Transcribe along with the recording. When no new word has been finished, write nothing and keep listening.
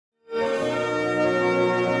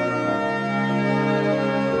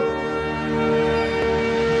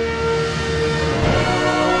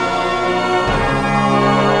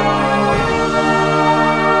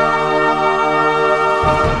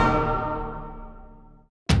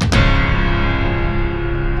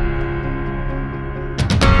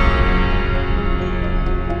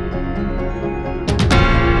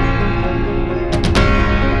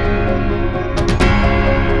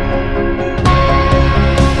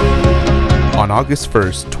On August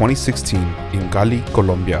 1st, 2016, in Cali,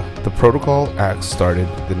 Colombia, the Protocol Act started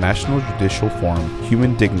the National Judicial Forum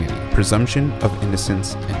Human Dignity, Presumption of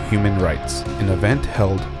Innocence, and Human Rights, an event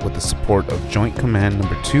held with the support of Joint Command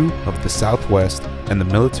No.2 of the Southwest and the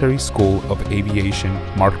Military School of Aviation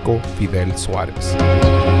Marco Fidel Suarez.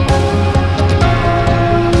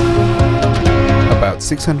 About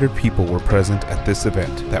 600 people were present at this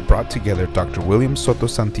event that brought together Dr. William Soto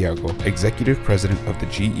Santiago, Executive President of the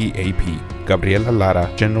GEAP, Gabriela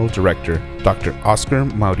Lara, General Director, Dr. Oscar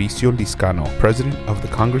Mauricio Liscano, President of the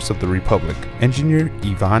Congress of the Republic, Engineer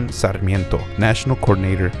Ivan Sarmiento, National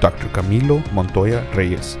Coordinator, Dr. Camilo Montoya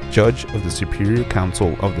Reyes, Judge of the Superior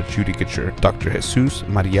Council of the Judicature, Dr. Jesus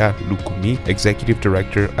Maria Lucumi, Executive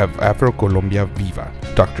Director of Afro-Colombia Viva,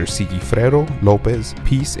 Dr. Sigifredo Lopez,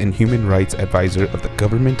 Peace and Human Rights Advisor of the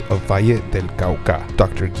Government of Valle del Cauca,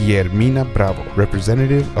 Dr. Guillermina Bravo,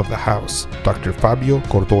 Representative of the House, Dr. Fabio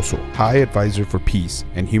Cordoso, High Advisor for Peace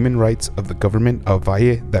and Human Rights of the Government of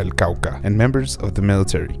Valle del Cauca, and members of the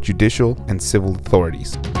military, judicial, and civil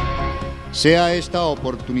authorities.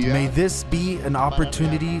 May this be an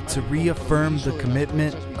opportunity to reaffirm the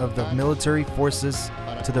commitment of the military forces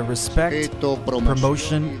to the respect,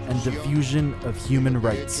 promotion, and diffusion of human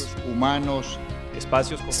rights.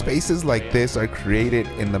 Spaces like this are created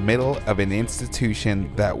in the middle of an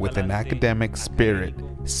institution that, with an academic spirit,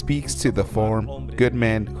 speaks to the forum good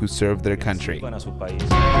men who serve their country.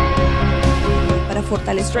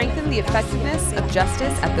 Strengthen the effectiveness of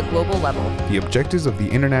justice at the global level. The objectives of the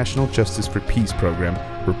International Justice for Peace program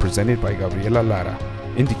were presented by Gabriela Lara,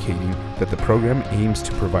 indicating that the program aims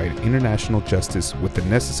to provide international justice with the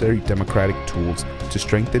necessary democratic tools to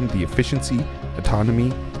strengthen the efficiency,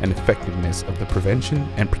 autonomy, and effectiveness of the prevention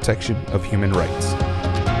and protection of human rights.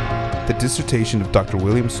 The dissertation of Dr.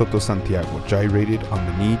 William Soto Santiago gyrated on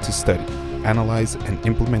the need to study, analyze, and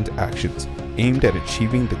implement actions aimed at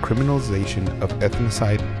achieving the criminalization of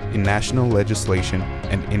ethnocide in national legislation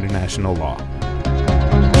and international law.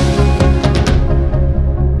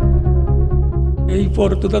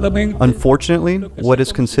 Unfortunately, what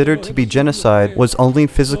is considered to be genocide was only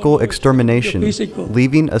physical extermination,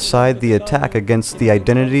 leaving aside the attack against the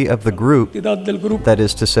identity of the group, that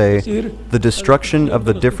is to say, the destruction of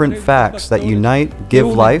the different facts that unite, give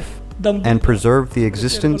life, and preserve the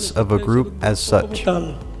existence of a group as such.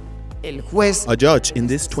 A judge in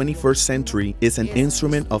this 21st century is an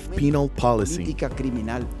instrument of penal policy.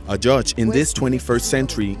 A judge in this 21st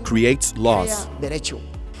century creates laws.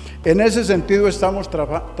 In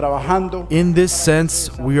this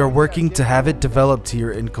sense, we are working to have it developed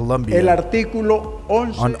here in Colombia.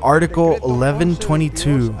 On Article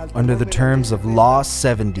 1122, under the terms of Law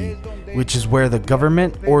 70, which is where the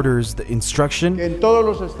government orders the instruction in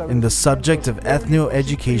the subject of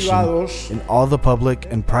ethno-education in all the public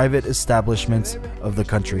and private establishments of the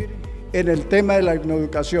country. In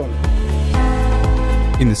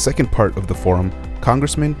the second part of the forum,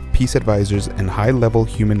 congressmen, peace advisors, and high-level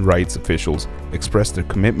human rights officials expressed their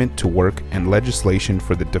commitment to work and legislation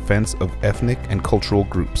for the defense of ethnic and cultural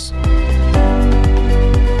groups.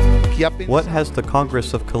 What has the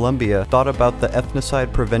Congress of Colombia thought about the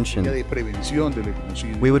ethnocide prevention?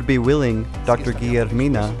 We would be willing, Dr.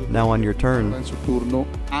 Guillermina, now on your turn,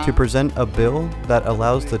 to present a bill that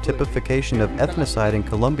allows the typification of ethnocide in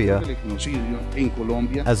Colombia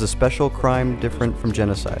as a special crime different from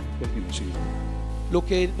genocide.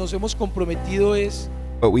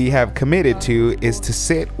 What we have committed to is to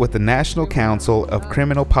sit with the National Council of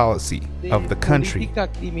Criminal Policy of the country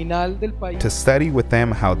to study with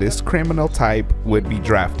them how this criminal type would be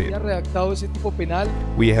drafted.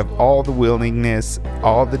 We have all the willingness,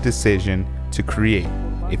 all the decision to create.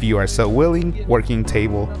 If you are so willing, working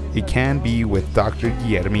table, it can be with Dr.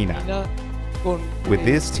 Guillermina, with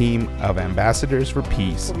this team of ambassadors for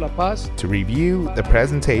peace to review the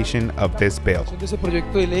presentation of this bill.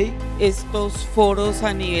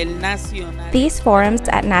 These forums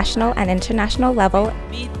at national and international level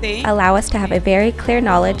allow us to have a very clear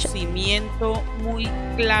knowledge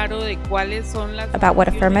about what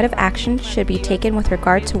affirmative action should be taken with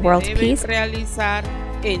regard to world peace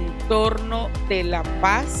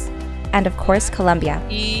and, of course, Colombia.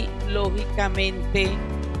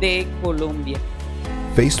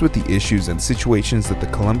 Faced with the issues and situations that the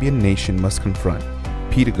Colombian nation must confront,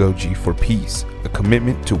 pedagogy for peace, a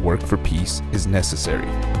commitment to work for peace, is necessary.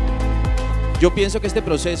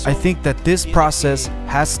 I think that this process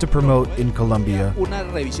has to promote in Colombia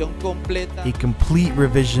a complete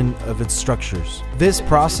revision of its structures. This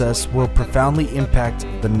process will profoundly impact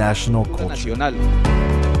the national culture.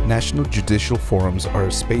 National Judicial Forums are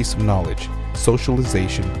a space of knowledge,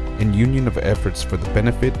 socialization, and union of efforts for the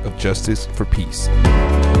benefit of justice for peace.